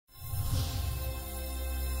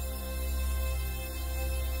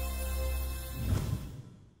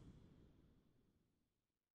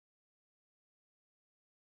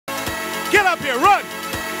here. Run!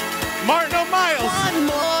 Martin Miles. One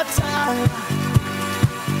more time.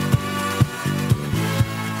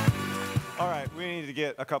 All right, we need to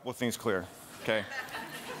get a couple of things clear, okay?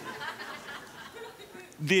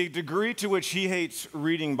 The degree to which he hates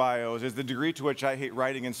reading bios is the degree to which I hate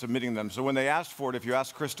writing and submitting them. So when they asked for it, if you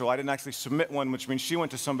ask Crystal, I didn't actually submit one, which means she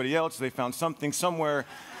went to somebody else. They found something somewhere,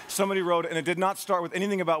 somebody wrote it, and it did not start with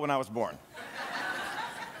anything about when I was born.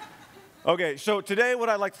 Okay, so today what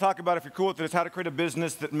I'd like to talk about, if you're cool with it, is how to create a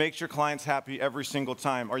business that makes your clients happy every single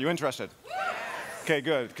time. Are you interested? Okay,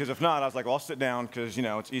 good, because if not, I was like, well, I'll sit down, because, you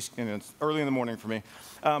know, it's early in the morning for me.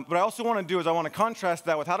 But I also want to do is I want to contrast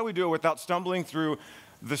that with how do we do it without stumbling through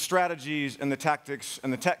the strategies and the tactics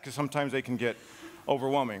and the tech, because sometimes they can get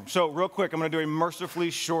overwhelming. So real quick, I'm going to do a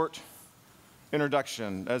mercifully short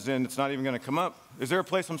introduction, as in it's not even going to come up. Is there a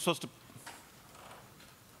place I'm supposed to?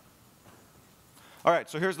 All right,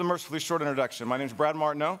 so here's the mercifully short introduction. My name's Brad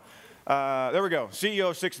Martineau. There we go,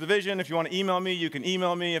 CEO of 6th Division. If you want to email me, you can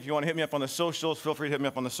email me. If you want to hit me up on the socials, feel free to hit me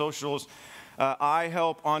up on the socials. I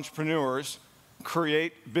help entrepreneurs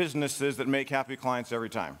create businesses that make happy clients every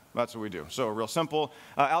time. That's what we do. So real simple.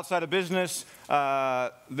 Outside of business,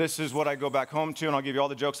 this is what I go back home to, and I'll give you all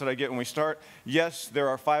the jokes that I get when we start. Yes, there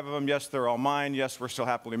are 5 of them. Yes, they're all mine. Yes, we're still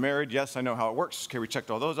happily married. Yes, I know how it works. Okay, we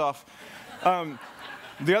checked all those off.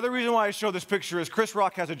 The other reason why I show this picture is Chris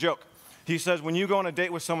Rock has a joke. He says when you go on a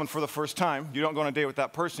date with someone for the first time, you don't go on a date with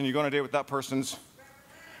that person, you go on a date with that person's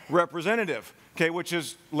representative, okay, which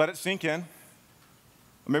is, let it sink in.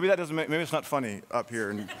 Maybe that doesn't make, maybe it's not funny up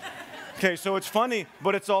here. Okay, so it's funny,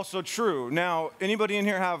 but it's also true. Now, anybody in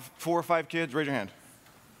here have 4 or 5 kids? Raise your hand.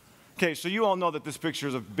 Okay, so you all know that this picture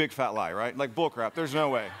is a big fat lie, right? Like bullcrap, there's no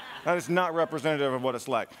way. That is not representative of what it's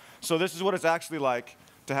like. So this is what it's actually like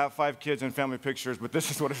to have 5 kids and family pictures, but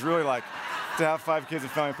this is what it's really like to have 5 kids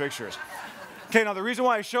and family pictures. Okay, now the reason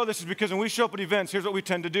why I show this is because when we show up at events, here's what we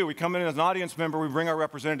tend to do. We come in as an audience member, we bring our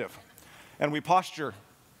representative, and we posture.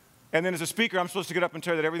 And then as a speaker, I'm supposed to get up and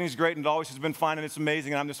tell you that everything's great and it always has been fine and it's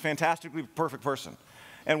amazing and I'm this fantastically perfect person.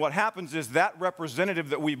 And what happens is that representative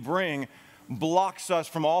that we bring blocks us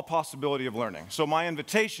from all possibility of learning. So my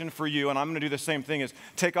invitation for you, and I'm going to do the same thing, is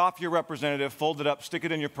take off your representative, fold it up, stick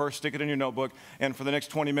it in your purse, stick it in your notebook, and for the next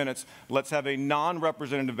 20 minutes, let's have a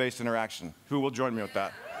non-representative-based interaction. Who will join me with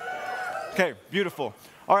that? Okay, beautiful.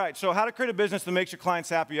 All right, so how to create a business that makes your clients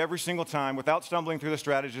happy every single time without stumbling through the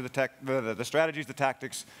strategy, the strategies, the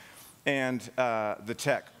tactics, and the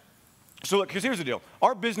tech. So look, because here's the deal.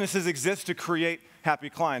 Our businesses exist to create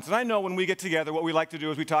happy clients. And I know when we get together, what we like to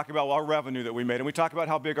do is we talk about our revenue that we made, and we talk about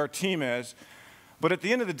how big our team is. But at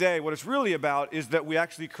the end of the day, what it's really about is that we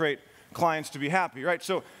actually create clients to be happy, right?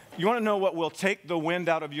 So you want to know what will take the wind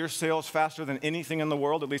out of your sails faster than anything in the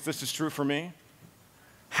world? At least this is true for me.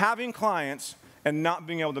 Having clients and not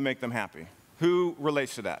being able to make them happy. Who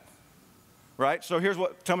relates to that? Right? So here's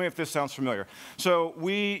what, tell me if this sounds familiar. So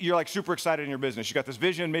you're like super excited in your business. You got this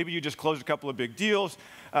vision. Maybe you just closed a couple of big deals.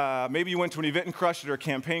 Maybe you went to an event and crushed it or a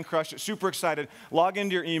campaign crushed it. Super excited. Log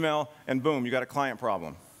into your email and boom, you got a client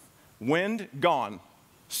problem. Wind gone.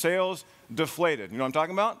 Sales deflated. You know what I'm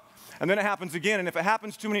talking about? And then it happens again. And if it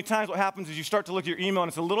happens too many times, what happens is you start to look at your email and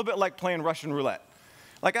it's a little bit like playing Russian roulette.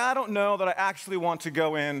 Like, I don't know that I actually want to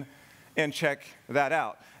go in and check that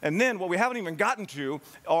out. And then what we haven't even gotten to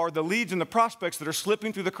are the leads and the prospects that are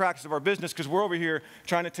slipping through the cracks of our business because we're over here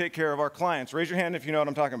trying to take care of our clients. Raise your hand if you know what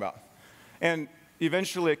I'm talking about. And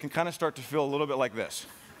eventually it can kind of start to feel a little bit like this.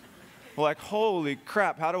 We're like, holy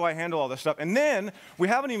crap, how do I handle all this stuff? And then we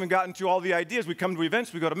haven't even gotten to all the ideas. We come to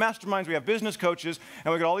events, we go to masterminds, we have business coaches,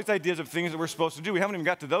 and we got all these ideas of things that we're supposed to do. We haven't even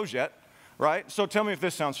got to those yet. Right? So tell me if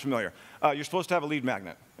this sounds familiar. You're supposed to have a lead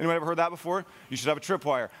magnet. Anyone ever heard that before? You should have a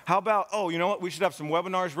tripwire. How about, oh, you know what? We should have some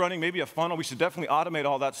webinars running, maybe a funnel. We should definitely automate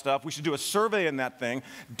all that stuff. We should do a survey in that thing.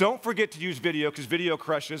 Don't forget to use video because video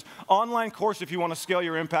crushes. Online course if you want to scale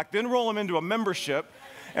your impact. Then roll them into a membership.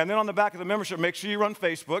 And then on the back of the membership, make sure you run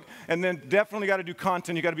Facebook. And then definitely got to do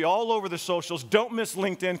content. You got to be all over the socials. Don't miss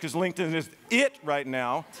LinkedIn because LinkedIn is it right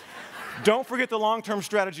now. Don't forget the long-term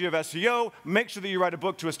strategy of SEO. Make sure that you write a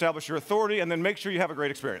book to establish your authority, and then make sure you have a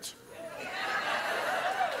great experience.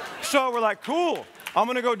 So we're like, cool. I'm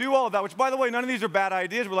going to go do all of that, which, by the way, none of these are bad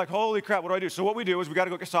ideas. We're like, holy crap, what do I do? So what we do is we got to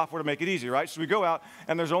go get software to make it easy, right? So we go out,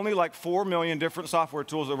 and there's only like 4 million different software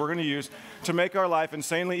tools that we're going to use to make our life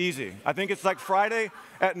insanely easy. I think it's like Friday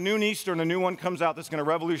at noon Eastern, a new one comes out that's going to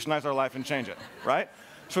revolutionize our life and change it, right?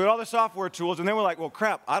 So we got all the software tools, and then we're like, well,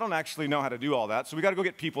 crap, I don't actually know how to do all that, so we got to go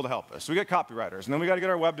get people to help us. So we get copywriters, and then we got to get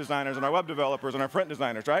our web designers and our web developers and our print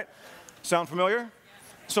designers, right? Sound familiar?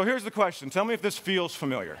 So here's the question. Tell me if this feels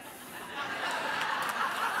familiar.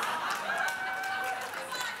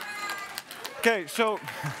 Okay, so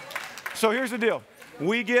here's the deal.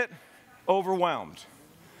 We get overwhelmed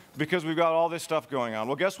because we've got all this stuff going on.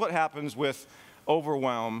 Well, guess what happens with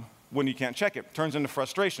overwhelm when you can't check it? It turns into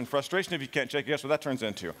frustration. Frustration, if you can't check it, guess what that turns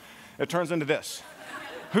into? It turns into this.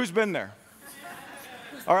 Who's been there?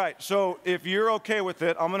 All right, so if you're okay with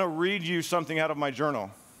it, I'm going to read you something out of my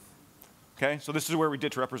journal. Okay, so this is where we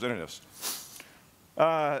ditch representatives.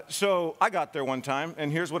 So I got there one time,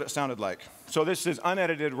 and here's what it sounded like. So this is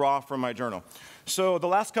unedited, raw from my journal. So the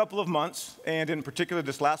last couple of months, and in particular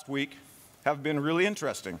this last week, have been really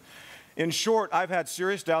interesting. In short, I've had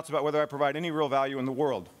serious doubts about whether I provide any real value in the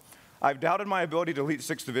world. I've doubted my ability to lead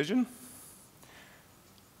 6th Division.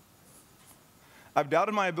 I've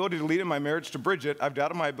doubted my ability to lead in my marriage to Bridget. I've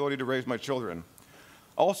doubted my ability to raise my children.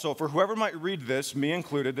 Also, for whoever might read this, me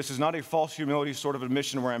included, this is not a false humility sort of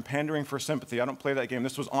admission where I'm pandering for sympathy. I don't play that game.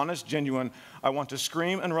 This was honest, genuine. I want to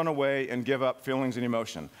scream and run away and give up feelings and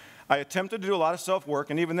emotion. I attempted to do a lot of self-work,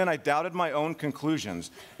 and even then I doubted my own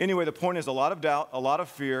conclusions. Anyway, the point is a lot of doubt, a lot of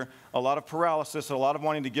fear, a lot of paralysis, a lot of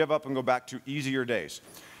wanting to give up and go back to easier days.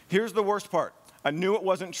 Here's the worst part. I knew it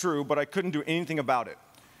wasn't true, but I couldn't do anything about it.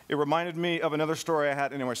 It reminded me of another story I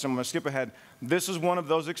had. Anyway, so I'm going to skip ahead. This is one of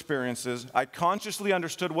those experiences. I consciously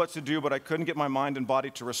understood what to do, but I couldn't get my mind and body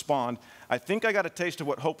to respond. I think I got a taste of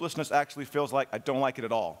what hopelessness actually feels like. I don't like it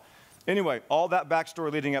at all. Anyway, all that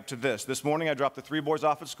backstory leading up to this. This morning, I dropped the 3 boys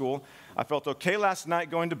off at school. I felt okay last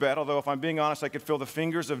night going to bed, although if I'm being honest, I could feel the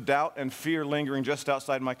fingers of doubt and fear lingering just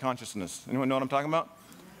outside my consciousness. Anyone know what I'm talking about?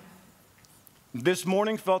 This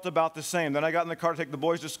morning felt about the same. Then I got in the car to take the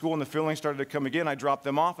boys to school, and the feeling started to come again. I dropped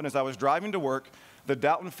them off, and as I was driving to work, the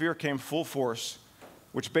doubt and fear came full force,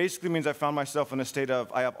 which basically means I found myself in a state of,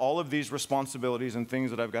 I have all of these responsibilities and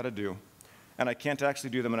things that I've got to do, and I can't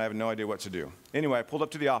actually do them, and I have no idea what to do. Anyway, I pulled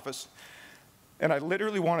up to the office, and I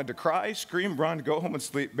literally wanted to cry, scream, run, go home and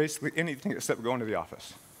sleep, basically anything except going to the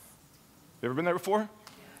office. You ever been there before?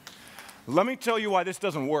 Let me tell you why this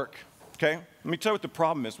doesn't work, okay? Let me tell you what the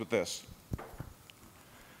problem is with this.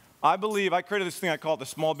 I created this thing I call the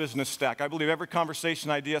small business stack. I believe every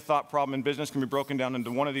conversation, idea, thought, problem in business can be broken down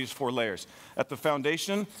into one of these 4 layers. At the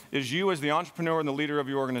foundation is you as the entrepreneur and the leader of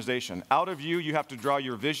your organization. Out of you, you have to draw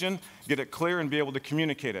your vision, get it clear, and be able to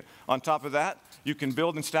communicate it. On top of that, you can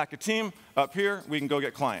build and stack a team. Up here, we can go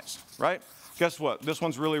get clients, right? Guess what? This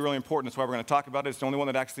one's really, really important. That's why we're going to talk about it. It's the only one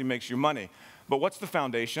that actually makes you money. But what's the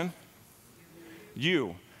foundation?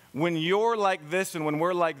 You. When you're like this and when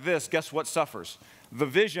we're like this, guess what suffers? The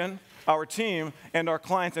vision, our team, and our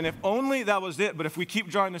clients. And if only that was it, but if we keep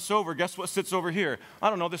drawing this over, guess what sits over here? I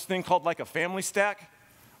don't know, this thing called like a family stack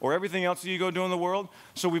or everything else that you go do in the world.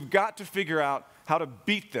 So we've got to figure out how to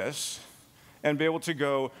beat this and be able to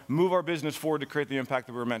go move our business forward to create the impact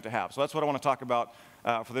that we're meant to have. So that's what I want to talk about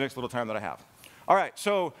for the next little time that I have. All right,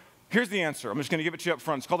 so here's the answer. I'm just going to give it to you up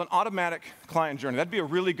front. It's called an automatic client journey. That'd be a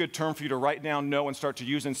really good term for you to write down, know, and start to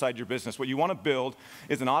use inside your business. What you want to build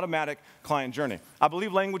is an automatic client journey. I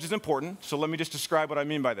believe language is important, so let me just describe what I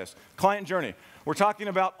mean by this. Client journey. We're talking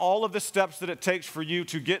about all of the steps that it takes for you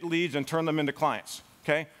to get leads and turn them into clients,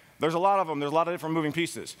 okay? There's a lot of them. There's a lot of different moving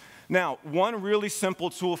pieces. Now, one really simple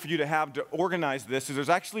tool for you to have to organize this is there's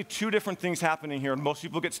actually 2 different things happening here, and most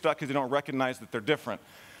people get stuck because they don't recognize that they're different.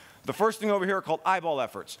 The first thing over here are called eyeball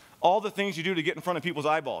efforts. All the things you do to get in front of people's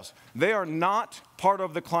eyeballs. They are not part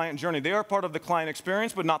of the client journey. They are part of the client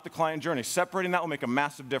experience, but not the client journey. Separating that will make a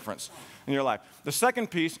massive difference in your life. The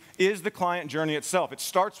second piece is the client journey itself. It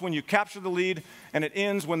starts when you capture the lead, and it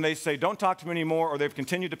ends when they say, don't talk to me anymore, or they've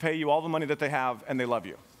continued to pay you all the money that they have, and they love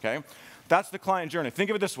you, okay? That's the client journey.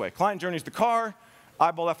 Think of it this way. Client journey is the car,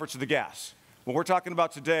 eyeball efforts are the gas. What we're talking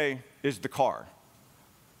about today is the car.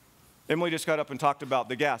 Emily just got up and talked about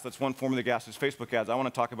the gas. That's one form of the gas is Facebook ads. I want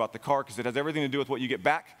to talk about the car because it has everything to do with what you get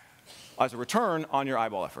back as a return on your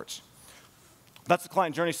eyeball efforts. That's the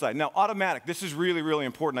client journey side. Now, automatic. This is really, really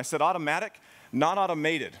important. I said automatic, not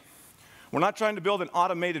automated. We're not trying to build an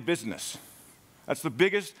automated business. That's the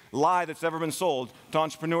biggest lie that's ever been sold to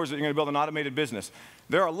entrepreneurs, that you're going to build an automated business.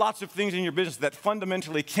 There are lots of things in your business that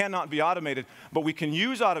fundamentally cannot be automated, but we can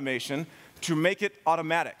use automation to make it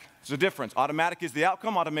automatic. There's a difference. Automatic is the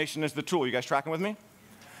outcome, automation is the tool. You guys tracking with me?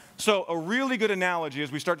 So a really good analogy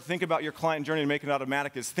as we start to think about your client journey and make it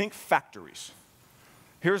automatic is think factories.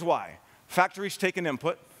 Here's why. Factories take an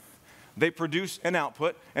input, they produce an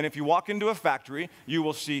output, and if you walk into a factory, you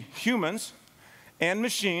will see humans and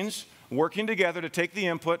machines working together to take the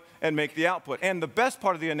input and make the output. And the best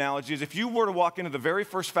part of the analogy is if you were to walk into the very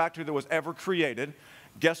first factory that was ever created,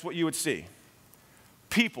 guess what you would see?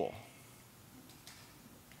 People.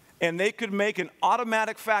 And they could make an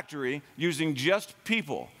automatic factory using just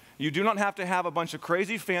people. You do not have to have a bunch of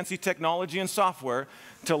crazy fancy technology and software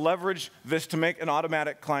to leverage this to make an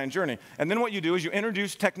automatic client journey. And then what you do is you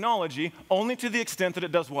introduce technology only to the extent that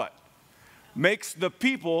it does what? Makes the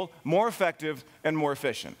people more effective and more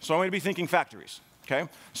efficient. So I'm going to be thinking factories, okay?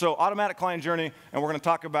 So automatic client journey, and we're going to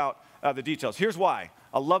talk about the details. Here's why.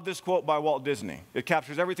 I love this quote by Walt Disney. It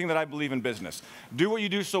captures everything that I believe in business. Do what you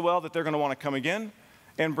do so well that they're going to want to come again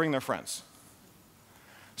and bring their friends.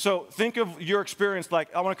 So think of your experience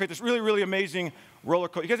like, I want to create this really, really amazing roller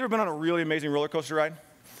coaster. You guys ever been on a really amazing roller coaster ride?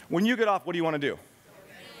 When you get off, what do you want to do?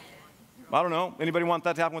 I don't know. Anybody want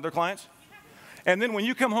that to happen with their clients? And then when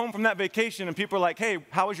you come home from that vacation and people are like, hey,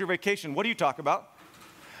 how was your vacation? What do you talk about?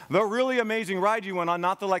 The really amazing ride you went on,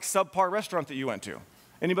 not the like subpar restaurant that you went to.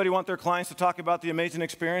 Anybody want their clients to talk about the amazing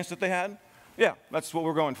experience that they had? Yeah, that's what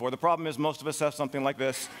we're going for. The problem is most of us have something like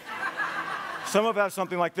this. Some of us have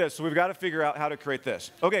something like this, so we've got to figure out how to create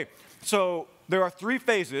this. Okay, so there are 3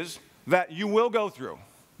 phases that you will go through.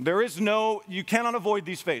 You cannot avoid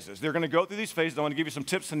these phases. They're going to go through these phases. I want to give you some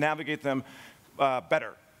tips to navigate them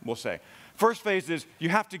better, we'll say. First phase is you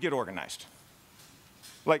have to get organized.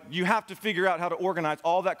 Like, you have to figure out how to organize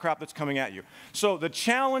all that crap that's coming at you. So the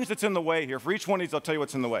challenge that's in the way here, for each one of these, I'll tell you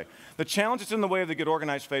what's in the way. The challenge that's in the way of the get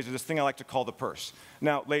organized phase is this thing I like to call the purse.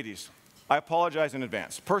 Now, ladies, I apologize in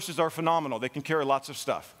advance. Purses are phenomenal. They can carry lots of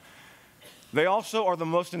stuff. They also are the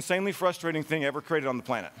most insanely frustrating thing ever created on the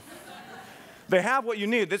planet. They have what you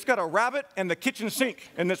need. It's got a rabbit and the kitchen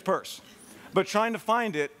sink in this purse. But trying to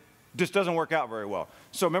find it just doesn't work out very well.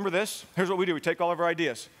 So remember this? Here's what we do. We take all of our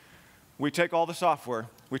ideas. We take all the software.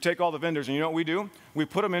 We take all the vendors. And you know what we do? We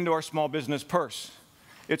put them into our small business purse.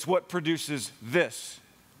 It's what produces this.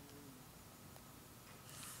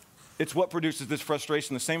 It's what produces this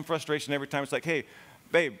frustration, the same frustration every time. It's like, hey,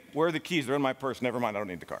 babe, where are the keys? They're in my purse. Never mind, I don't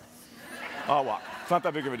need the car. I'll walk. It's not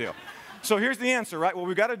that big of a deal. So here's the answer, right? What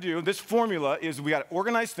we've got to do, this formula is we got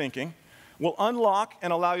organized thinking. Will unlock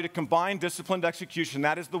and allow you to combine disciplined execution.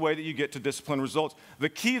 That is the way that you get to disciplined results. The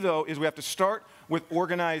key, though, is we have to start with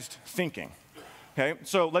organized thinking. Okay?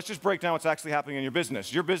 So let's just break down what's actually happening in your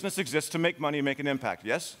business. Your business exists to make money and make an impact,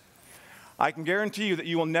 yes? I can guarantee you that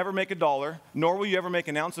you will never make $1, nor will you ever make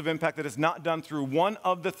an ounce of impact that is not done through one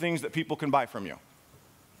of the things that people can buy from you.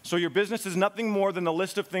 So your business is nothing more than the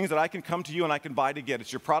list of things that I can come to you and I can buy to get.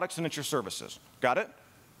 It's your products and it's your services. Got it?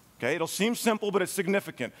 Okay, it'll seem simple, but it's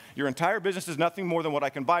significant. Your entire business is nothing more than what I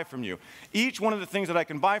can buy from you. Each one of the things that I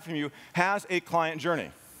can buy from you has a client journey.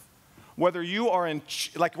 Whether you're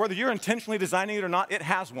intentionally designing it or not, it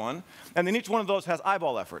has one. And then each one of those has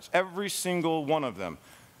eyeball efforts, every single one of them.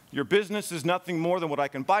 Your business is nothing more than what I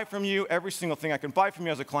can buy from you. Every single thing I can buy from you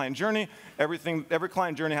has a client journey. Every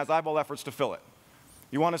client journey has eyeball efforts to fill it.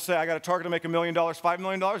 You want to say, I got a target to make $1 million, $5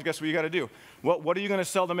 million? Guess what you got to do? What are you going to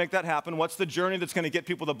sell to make that happen? What's the journey that's going to get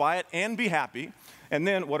people to buy it and be happy? And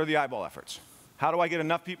then what are the eyeball efforts? How do I get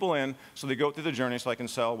enough people in so they go through the journey so I can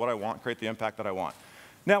sell what I want, create the impact that I want?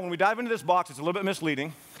 Now, when we dive into this box, it's a little bit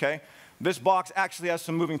misleading, okay? This box actually has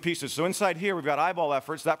some moving pieces. So inside here, we've got eyeball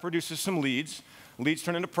efforts. That produces some leads. Leads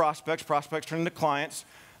turn into prospects. Prospects turn into clients.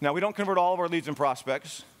 Now, we don't convert all of our leads and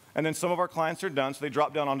prospects. And then some of our clients are done, so they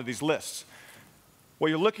drop down onto these lists. What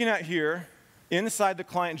you're looking at here, inside the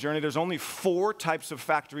client journey, there's only 4 types of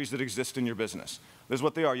factories that exist in your business. This is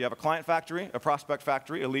what they are. You have a client factory, a prospect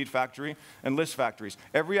factory, a lead factory, and list factories.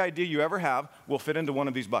 Every idea you ever have will fit into one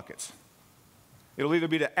of these buckets. It'll either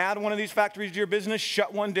be to add one of these factories to your business,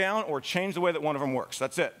 shut one down, or change the way that one of them works.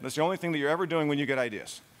 That's it. That's the only thing that you're ever doing when you get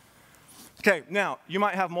ideas. Okay, now, you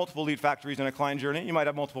might have multiple lead factories in a client journey. You might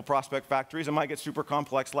have multiple prospect factories. It might get super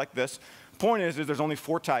complex like this. Point is there's only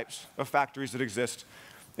 4 types of factories that exist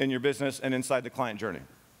in your business and inside the client journey.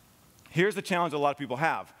 Here's the challenge that a lot of people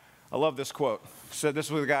have. I love this quote. Said this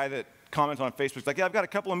was a guy that commented on Facebook. He's like, yeah, I've got a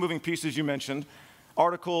couple of moving pieces you mentioned,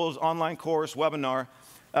 articles, online course, webinar,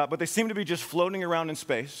 but they seem to be just floating around in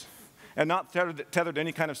space and not tethered to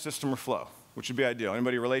any kind of system or flow, which would be ideal.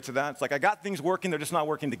 Anybody relate to that? It's like I got things working, they're just not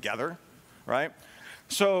working together, right?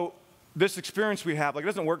 So this experience we have, like, it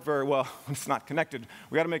doesn't work very well when it's not connected.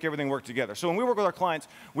 We got to make everything work together. So when we work with our clients,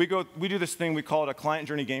 we do this thing, we call it a client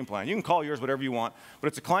journey game plan. You can call yours whatever you want, but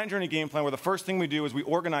it's a client journey game plan where the first thing we do is we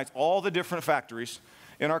organize all the different factories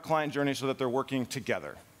in our client journey so that they're working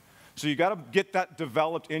together. So you got to get that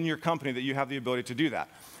developed in your company that you have the ability to do that.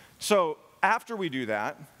 So after we do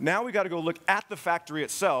that, now we got to go look at the factory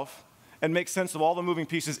itself and make sense of all the moving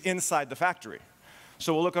pieces inside the factory.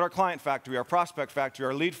 So we'll look at our client factory, our prospect factory,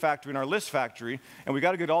 our lead factory, and our list factory, and we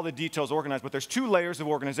got to get all the details organized. But there's 2 layers of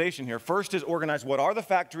organization here. First is organize what are the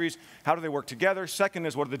factories, how do they work together. Second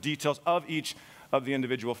is what are the details of each of the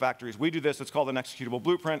individual factories. We do this. It's called an executable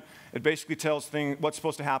blueprint. It basically tells what's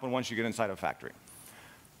supposed to happen once you get inside of a factory.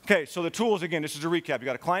 Okay, so the tools, again, this is a recap. You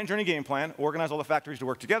got a client journey game plan, organize all the factories to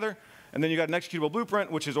work together, and then you got an executable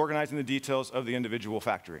blueprint, which is organizing the details of the individual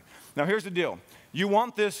factory. Now, here's the deal. You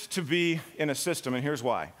want this to be in a system, and here's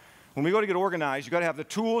why. When we go to get organized, you got to have the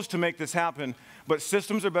tools to make this happen, but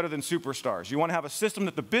systems are better than superstars. You want to have a system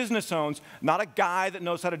that the business owns, not a guy that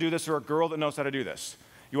knows how to do this or a girl that knows how to do this.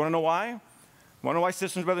 You want to know why? You want to know why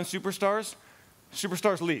systems are better than superstars?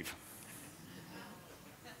 Superstars leave.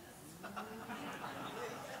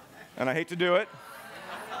 And I hate to do it.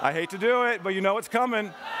 I hate to do it, but you know it's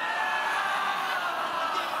coming.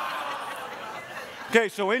 Okay,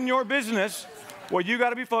 so in your business, what you got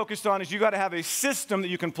to be focused on is you got to have a system that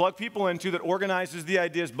you can plug people into that organizes the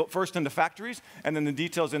ideas first into factories and then the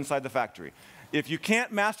details inside the factory. If you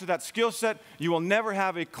can't master that skill set, you will never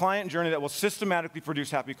have a client journey that will systematically produce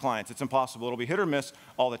happy clients. It's impossible. It'll be hit or miss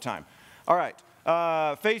all the time. All right.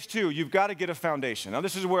 Phase 2, you've got to get a foundation. Now,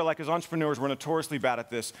 this is where, like, as entrepreneurs, we're notoriously bad at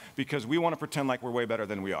this because we want to pretend like we're way better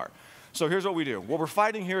than we are. So here's what we do. What we're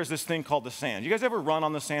fighting here is this thing called the sand. You guys ever run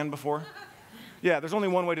on the sand before? Yeah, there's only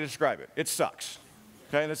one way to describe it. It sucks.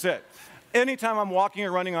 Okay, that's it. Anytime I'm walking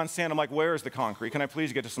or running on sand, I'm like, where is the concrete? Can I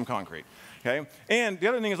please get to some concrete? Okay? And the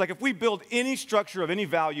other thing is, like, if we build any structure of any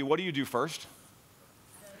value, what do you do first?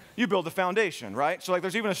 You build the foundation, right? So, like,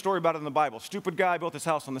 there's even a story about it in the Bible. Stupid guy built his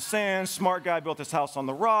house on the sand. Smart guy built his house on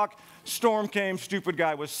the rock. Storm came. Stupid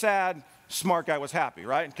guy was sad. Smart guy was happy,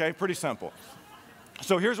 right? Okay, pretty simple.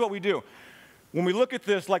 So here's what we do. When we look at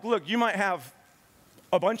this, like, look, you might have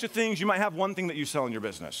a bunch of things. You might have one thing that you sell in your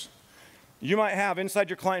business. You might have inside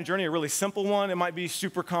your client journey a really simple one. It might be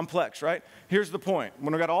super complex, right? Here's the point.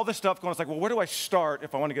 When we've got all this stuff going, it's like, well, where do I start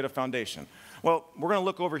if I want to get a foundation? Well, we're going to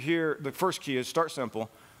look over here. The first key is start simple.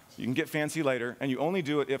 You can get fancy later, and you only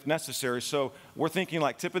do it if necessary. So we're thinking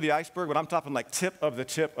like tip of the iceberg, but I'm talking like tip of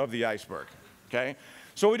the iceberg, okay?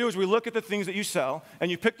 So what we do is we look at the things that you sell,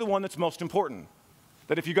 and you pick the one that's most important.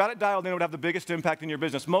 That if you got it dialed in, it would have the biggest impact in your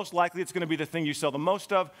business. Most likely, it's going to be the thing you sell the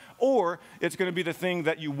most of, or it's going to be the thing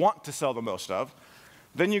that you want to sell the most of.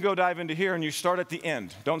 Then you go dive into here, and you start at the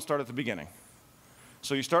end. Don't start at the beginning.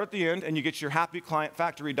 So you start at the end, and you get your happy client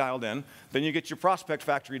factory dialed in. Then you get your prospect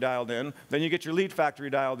factory dialed in. Then you get your lead factory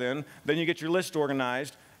dialed in. Then you get your list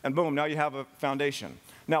organized, and boom, now you have a foundation.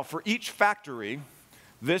 Now, for each factory,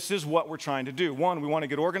 this is what we're trying to do. One, we want to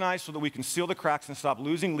get organized so that we can seal the cracks and stop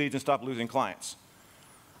losing leads and stop losing clients.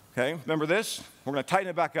 Okay, remember this? We're going to tighten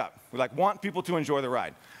it back up. We want people to enjoy the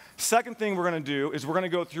ride. Second thing we're going to do is we're going to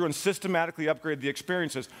go through and systematically upgrade the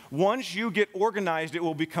experiences. Once you get organized, it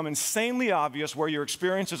will become insanely obvious where your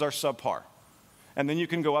experiences are subpar. And then you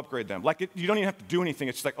can go upgrade them. You don't even have to do anything.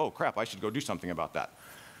 It's just like, oh, crap, I should go do something about that.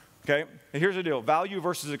 Okay, and here's the deal. Value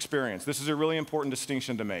versus experience. This is a really important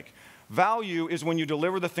distinction to make. Value is when you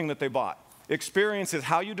deliver the thing that they bought. Experience is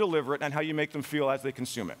how you deliver it and how you make them feel as they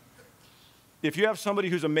consume it. If you have somebody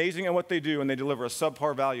who's amazing at what they do and they deliver a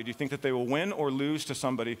subpar value, do you think that they will win or lose to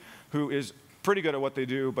somebody who is pretty good at what they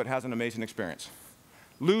do but has an amazing experience?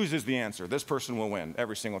 Lose is the answer. This person will win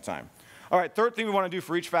every single time. All right, third thing we want to do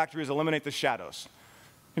for each factory is eliminate the shadows.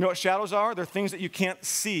 You know what shadows are? They're things that you can't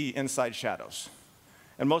see inside shadows.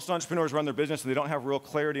 And most entrepreneurs run their business and they don't have real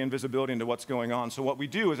clarity and visibility into what's going on. So what we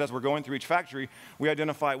do is as we're going through each factory, we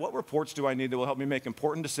identify what reports do I need that will help me make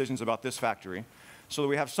important decisions about this factory, so that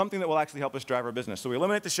we have something that will actually help us drive our business. So we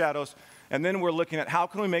eliminate the shadows, and then we're looking at how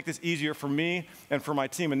can we make this easier for me and for my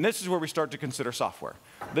team. And this is where we start to consider software.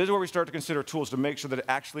 This is where we start to consider tools to make sure that it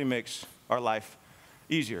actually makes our life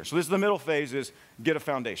easier. So this is the middle phase, is get a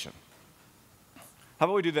foundation. How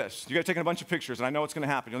about we do this? You guys are taking a bunch of pictures, and I know what's going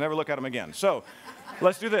to happen. You'll never look at them again. So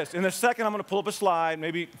let's do this. In a second, I'm going to pull up a slide,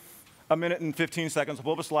 maybe a minute and 15 seconds. I'll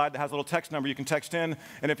pull up a slide that has a little text number you can text in,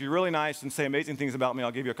 and if you're really nice and say amazing things about me,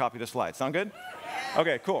 I'll give you a copy of the slide. Sound good?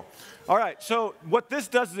 Okay, cool. All right, so what this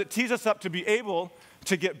does is it tees us up to be able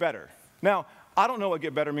to get better. Now, I don't know what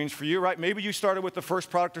get better means for you, right? Maybe you started with the first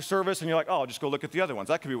product or service, and you're like, oh, I'll just go look at the other ones.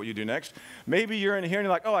 That could be what you do next. Maybe you're in here, and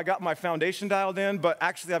you're like, oh, I got my foundation dialed in, but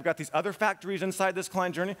actually I've got these other factories inside this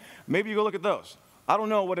client journey. Maybe you go look at those. I don't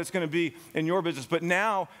know what it's going to be in your business, but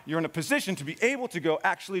now you're in a position to be able to go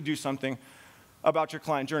actually do something about your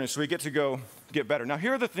client journey. So we get to go get better. Now,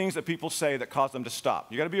 here are the things that people say that cause them to stop.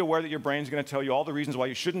 You got to be aware that your brain's going to tell you all the reasons why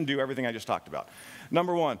you shouldn't do everything I just talked about.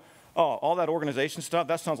 Number one, oh, all that organization stuff,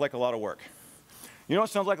 that sounds like a lot of work. You know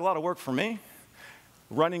what sounds like a lot of work for me?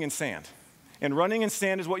 Running in sand. And running in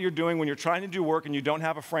sand is what you're doing when you're trying to do work and you don't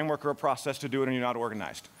have a framework or a process to do it and you're not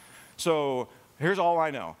organized. So here's all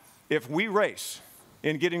I know. If we race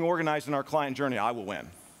in getting organized in our client journey, I will win.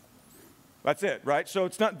 That's it, right? So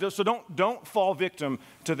it's not. So don't fall victim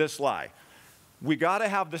to this lie. We got to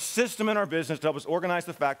have the system in our business to help us organize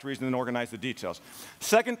the factories and then organize the details.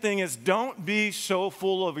 Second thing is, don't be so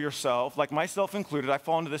full of yourself, like myself included. I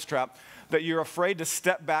fall into this trap that you're afraid to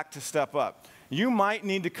step back to step up. You might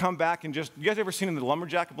need to come back and just. You guys ever seen in the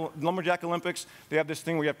lumberjack Olympics? They have this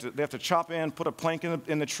thing where they have to chop in, put a plank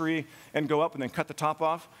in the tree, and go up and then cut the top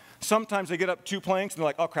off. Sometimes they get up 2 planks and they're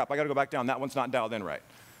like, oh crap, I got to go back down. That one's not dialed in right.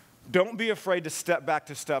 Don't be afraid to step back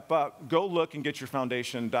to step up. Go look and get your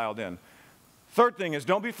foundation dialed in. Third thing is,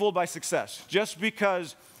 don't be fooled by success. Just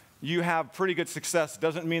because you have pretty good success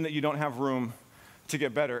doesn't mean that you don't have room to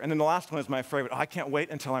get better. And then the last one is my favorite. Oh, I can't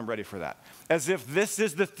wait until I'm ready for that. As if this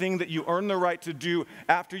is the thing that you earn the right to do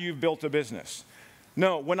after you've built a business.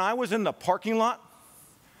 No, when I was in the parking lot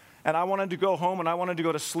and I wanted to go home and I wanted to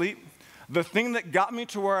go to sleep, the thing that got me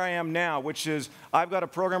to where I am now, which is I've got a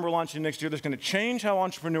program we're launching next year that's going to change how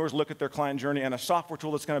entrepreneurs look at their client journey and a software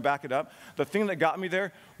tool that's going to back it up. The thing that got me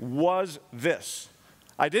there was this.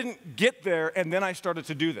 I didn't get there and then I started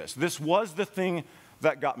to do this. This was the thing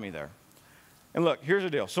that got me there. And look, here's the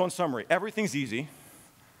deal. So in summary, everything's easy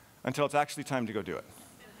until it's actually time to go do it.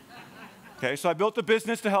 Okay, so I built a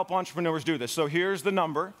business to help entrepreneurs do this. So here's the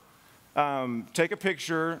number. Take a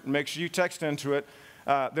picture, make sure you text into it.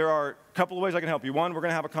 There are a couple of ways I can help you. One, we're going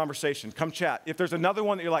to have a conversation. Come chat. If there's another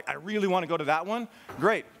one that you're like, I really want to go to that one,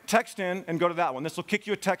 great. Text in and go to that one. This will kick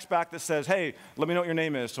you a text back that says, hey, let me know what your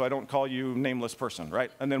name is so I don't call you nameless person,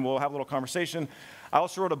 right? And then we'll have a little conversation. I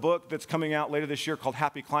also wrote a book that's coming out later this year called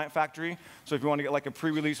Happy Client Factory. So if you want to get like a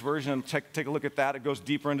pre-release version and take a look at that, it goes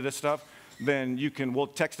deeper into this stuff, then we'll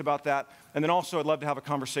text about that. And then also I'd love to have a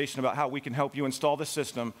conversation about how we can help you install this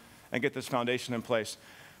system and get this foundation in place.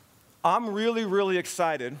 I'm really, really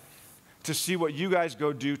excited to see what you guys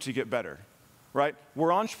go do to get better, right?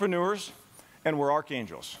 We're entrepreneurs and we're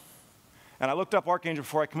archangels. And I looked up archangel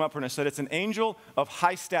before I come up here and I said it's an angel of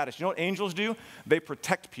high status. You know what angels do? They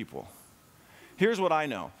protect people. Here's what I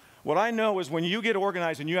know. What I know is when you get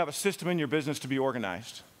organized and you have a system in your business to be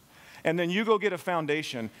organized, and then you go get a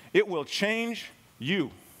foundation, it will change you.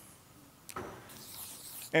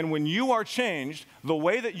 And when you are changed, the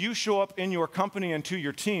way that you show up in your company and to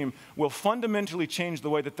your team will fundamentally change the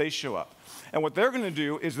way that they show up. And what they're going to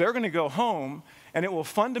do is they're going to go home, and it will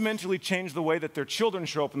fundamentally change the way that their children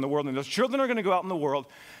show up in the world. And those children are going to go out in the world,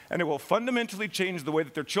 and it will fundamentally change the way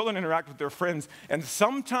that their children interact with their friends. And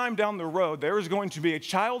sometime down the road, there is going to be a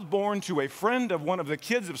child born to a friend of one of the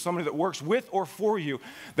kids of somebody that works with or for you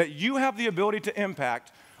that you have the ability to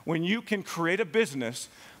impact when you can create a business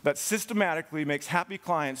that systematically makes happy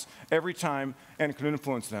clients every time and can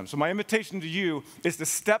influence them. So my invitation to you is to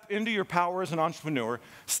step into your power as an entrepreneur,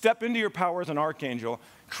 step into your power as an archangel,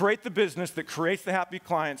 create the business that creates the happy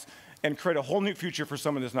clients, and create a whole new future for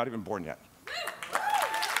someone that's not even born yet.